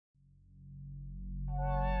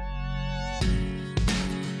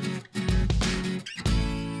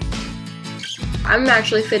I'm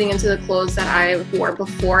actually fitting into the clothes that I wore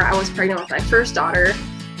before I was pregnant with my first daughter.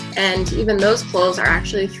 And even those clothes are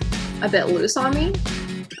actually a bit loose on me.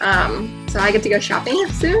 So I get to go shopping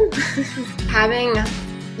soon. Having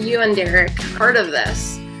you and Derek part of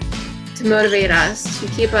this to motivate us, to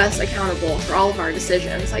keep us accountable for all of our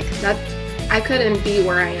decisions, like that, I couldn't be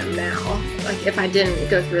where I am now, like if I didn't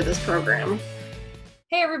go through this program.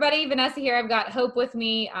 Hey everybody, Vanessa here. I've got Hope with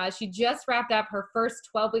me. She just wrapped up her first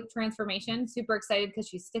 12-week transformation. Super excited because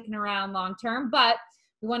she's sticking around long term, but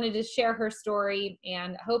we wanted to share her story.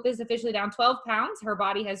 And Hope is officially down 12 pounds. Her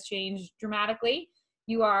body has changed dramatically.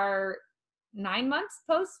 You are 9 months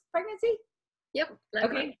post-pregnancy? Yep.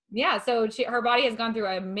 Okay. Yeah. So her body has gone through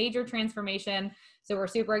a major transformation. So we're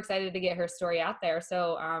super excited to get her story out there.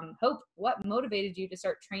 So Hope, what motivated you to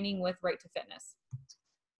start training with Right to Fitness?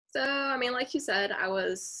 So, I mean, like you said, I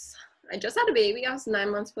just had a baby. I was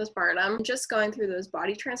 9 months postpartum, just going through those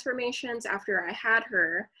body transformations after I had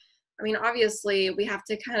her. I mean, obviously we have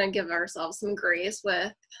to kind of give ourselves some grace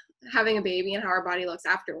with having a baby and how our body looks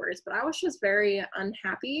afterwards. But I was just very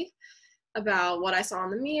unhappy about what I saw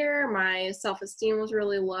in the mirror. My self-esteem was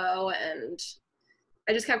really low and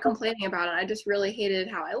I just kept complaining about it. I just really hated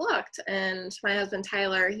how I looked. And my husband,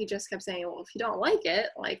 Tyler, he just kept saying, well, if you don't like it,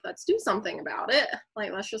 like, let's do something about it.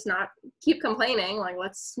 Like, let's just not keep complaining. Like,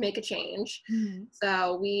 let's make a change. Mm-hmm.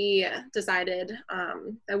 So we decided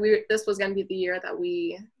that this was going to be the year that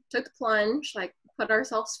we took the plunge, like put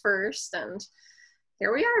ourselves first. And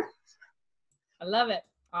here we are. I love it.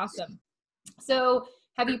 Awesome. So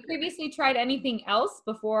have you previously tried anything else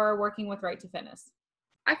before working with Right to Fitness?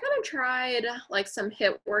 I kind of tried like some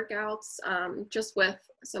HIIT workouts, just with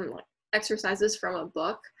some like exercises from a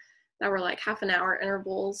book that were like half an hour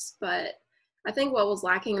intervals. But I think what was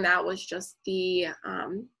lacking in that was just the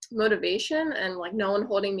motivation and like no one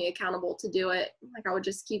holding me accountable to do it. Like I would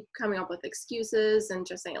just keep coming up with excuses and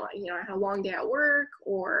just saying like, I had a long day at work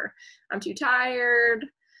or I'm too tired.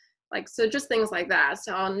 Like, so just things like that.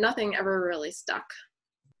 So nothing ever really stuck.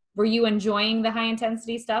 Were you enjoying the high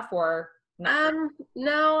intensity stuff or?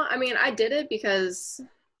 No, I mean, I did it because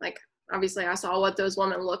like, obviously I saw what those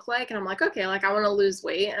women look like and I'm like, okay, like I want to lose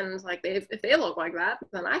weight. And like, if they look like that,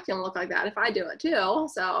 then I can look like that if I do it too.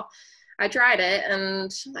 So I tried it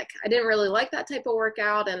and like, I didn't really like that type of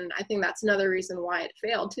workout. And I think that's another reason why it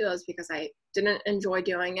failed too, is because I didn't enjoy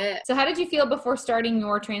doing it. So how did you feel before starting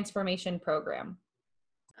your transformation program?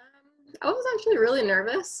 I was actually really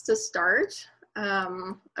nervous to start. I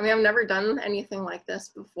mean, I've never done anything like this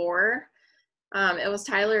before. It was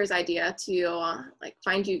Tyler's idea to like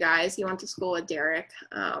find you guys. He went to school with Derek.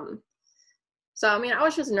 So, I mean, I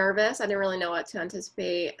was just nervous. I didn't really know what to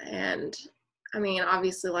anticipate. And I mean,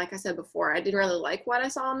 obviously, like I said before, I didn't really like what I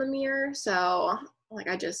saw in the mirror. So like,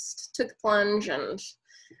 I just took the plunge and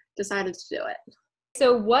decided to do it.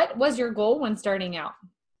 So what was your goal when starting out?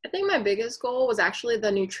 I think my biggest goal was actually the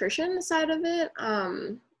nutrition side of it.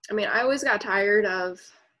 I mean, I always got tired of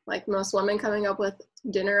like most women coming up with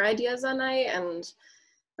dinner ideas at night, and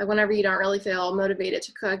like whenever you don't really feel motivated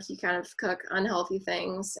to cook, you kind of cook unhealthy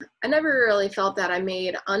things. I never really felt that I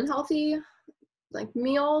made unhealthy like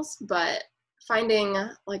meals, but finding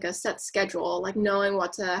like a set schedule, like knowing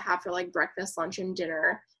what to have for like breakfast, lunch, and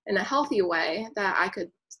dinner in a healthy way that I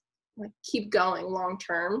could like keep going long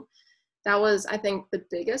term. That was, I think, the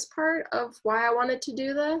biggest part of why I wanted to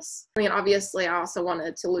do this. I mean, obviously, I also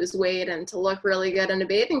wanted to lose weight and to look really good in a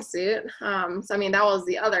bathing suit. So, I mean, that was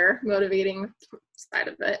the other motivating side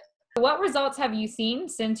of it. What results have you seen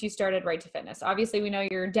since you started Right to Fitness? Obviously, we know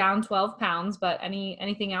you're down 12 pounds, but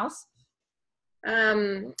anything else? I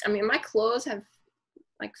mean, my clothes have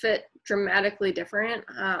like fit dramatically different.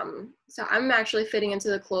 So I'm actually fitting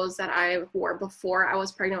into the clothes that I wore before I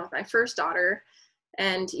was pregnant with my first daughter.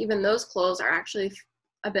 And even those clothes are actually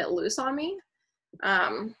a bit loose on me.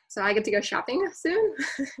 So I get to go shopping soon.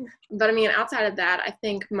 But I mean, outside of that, I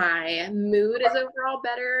think my mood is overall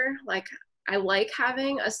better. Like I like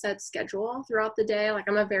having a set schedule throughout the day. Like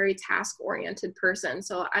I'm a very task-oriented person.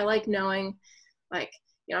 So I like knowing like,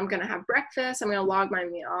 I'm going to have breakfast. I'm going to log my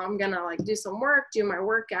meal. I'm going to like do some work, do my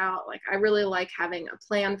workout. Like I really like having a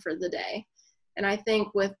plan for the day. And I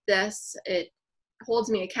think with this, it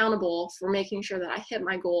holds me accountable for making sure that I hit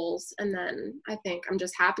my goals. And then I think I'm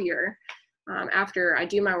just happier after I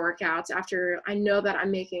do my workouts, after I know that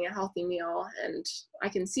I'm making a healthy meal and I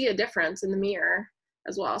can see a difference in the mirror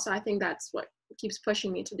as well. So I think that's what keeps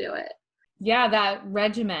pushing me to do it. Yeah, that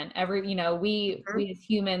regimen, we as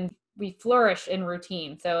humans, we flourish in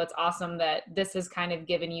routine. So it's awesome that this has kind of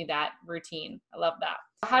given you that routine. I love that.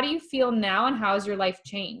 How do you feel now and how has your life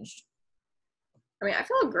changed? I mean, I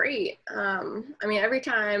feel great. I mean, every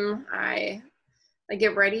time I I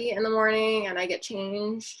get ready in the morning and I get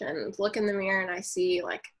changed and look in the mirror and I see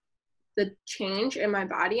like the change in my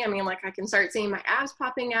body. I mean, like I can start seeing my abs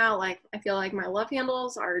popping out. Like I feel like my love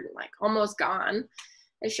handles are like almost gone.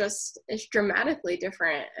 It's dramatically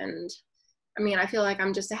different. And I mean, I feel like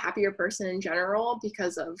I'm just a happier person in general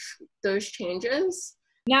because of those changes.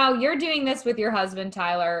 Now you're doing this with your husband,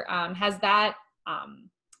 Tyler. Has that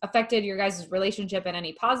affected your guys' relationship in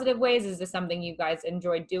any positive ways? Is this something you guys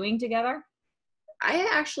enjoy doing together?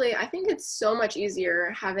 I think it's so much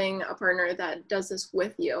easier having a partner that does this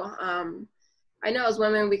with you. I know as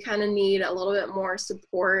women, we kind of need a little bit more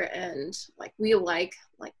support, and like we like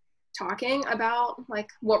talking about like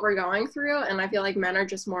what we're going through. And I feel like men are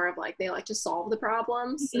just more of like, they like to solve the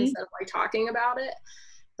problems instead of like talking about it.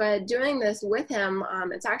 But doing this with him,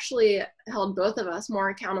 it's actually held both of us more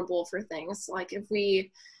accountable for things. Like if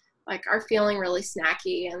we like are feeling really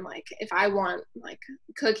snacky and like if I want like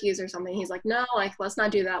cookies or something, he's like, no, like let's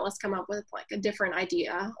not do that, let's come up with like a different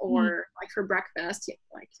idea. Or like for breakfast,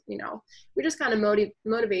 like, you know, we just kind of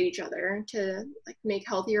motivate each other to like make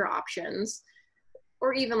healthier options.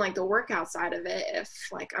 Or even like the workout side of it, if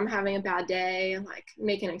like I'm having a bad day, like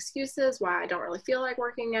making excuses why I don't really feel like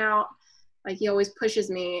working out, like he always pushes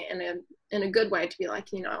me in a good way to be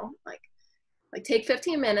like, you know, like take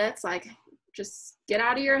 15 minutes, like just get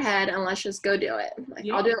out of your head and let's just go do it. Like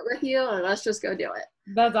I'll do it with you and let's just go do it.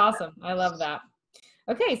 That's awesome. I love that.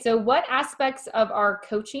 Okay, so what aspects of our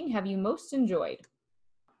coaching have you most enjoyed?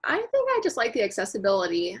 I think I just like the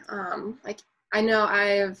accessibility. Like I know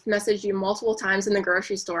I've messaged you multiple times in the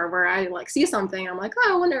grocery store where I like see something, I'm like,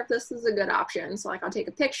 oh, I wonder if this is a good option. So like I'll take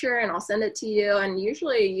a picture and I'll send it to you. And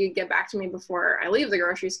usually you get back to me before I leave the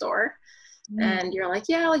grocery store. And you're like,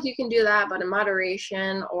 yeah, like you can do that, but in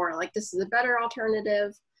moderation, or like this is a better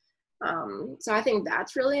alternative. So I think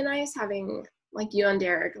that's really nice having like you and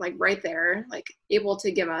Derek like right there, like able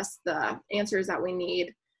to give us the answers that we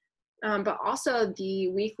need. But also the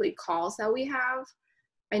weekly calls that we have.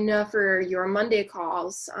 I know for your Monday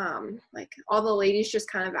calls, like all the ladies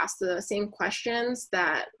just kind of ask the same questions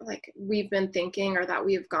that like we've been thinking or that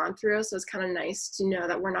we've gone through. So it's kind of nice to know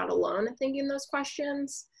that we're not alone in thinking those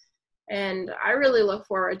questions. And I really look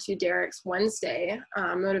forward to Derek's Wednesday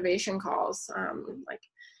motivation calls. Like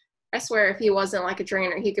I swear if he wasn't like a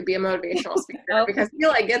trainer, he could be a motivational speaker because he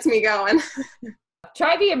like gets me going.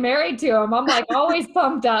 Try being married to him. I'm like always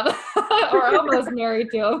pumped up or almost married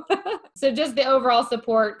to him. So just the overall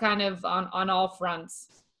support kind of on all fronts.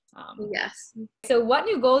 Yes. So what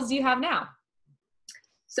new goals do you have now?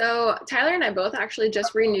 So Tyler and I both actually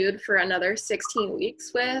just renewed for another 16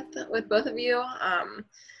 weeks with both of you.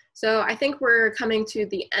 So I think we're coming to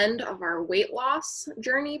the end of our weight loss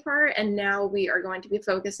journey part, and now we are going to be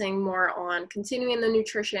focusing more on continuing the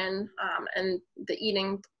nutrition and the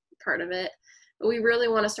eating part of it. But we really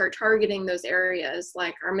want to start targeting those areas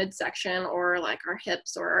like our midsection or like our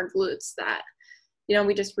hips or our glutes that, you know,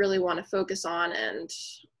 we just really want to focus on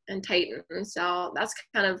and tighten. And so that's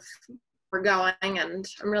kind of where we're going, and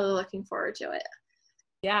I'm really looking forward to it.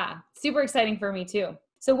 Yeah, super exciting for me too.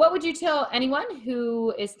 So what would you tell anyone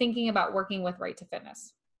who is thinking about working with Right to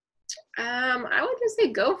Fitness? I would just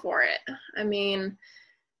say go for it. I mean,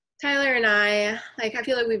 Tyler and I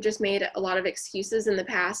feel like we've just made a lot of excuses in the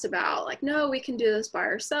past about like, no, we can do this by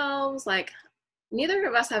ourselves. Like neither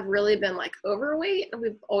of us have really been like overweight.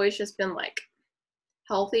 We've always just been like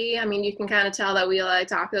healthy. I mean, you can kind of tell that we like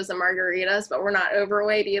tacos and margaritas, but we're not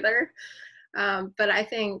overweight either. But I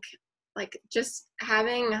think like just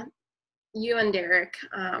having you and Derek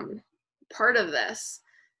part of this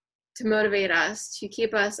to motivate us, to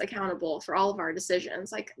keep us accountable for all of our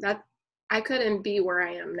decisions, like that, I couldn't be where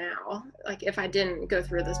I am now, like if I didn't go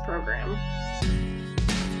through this program.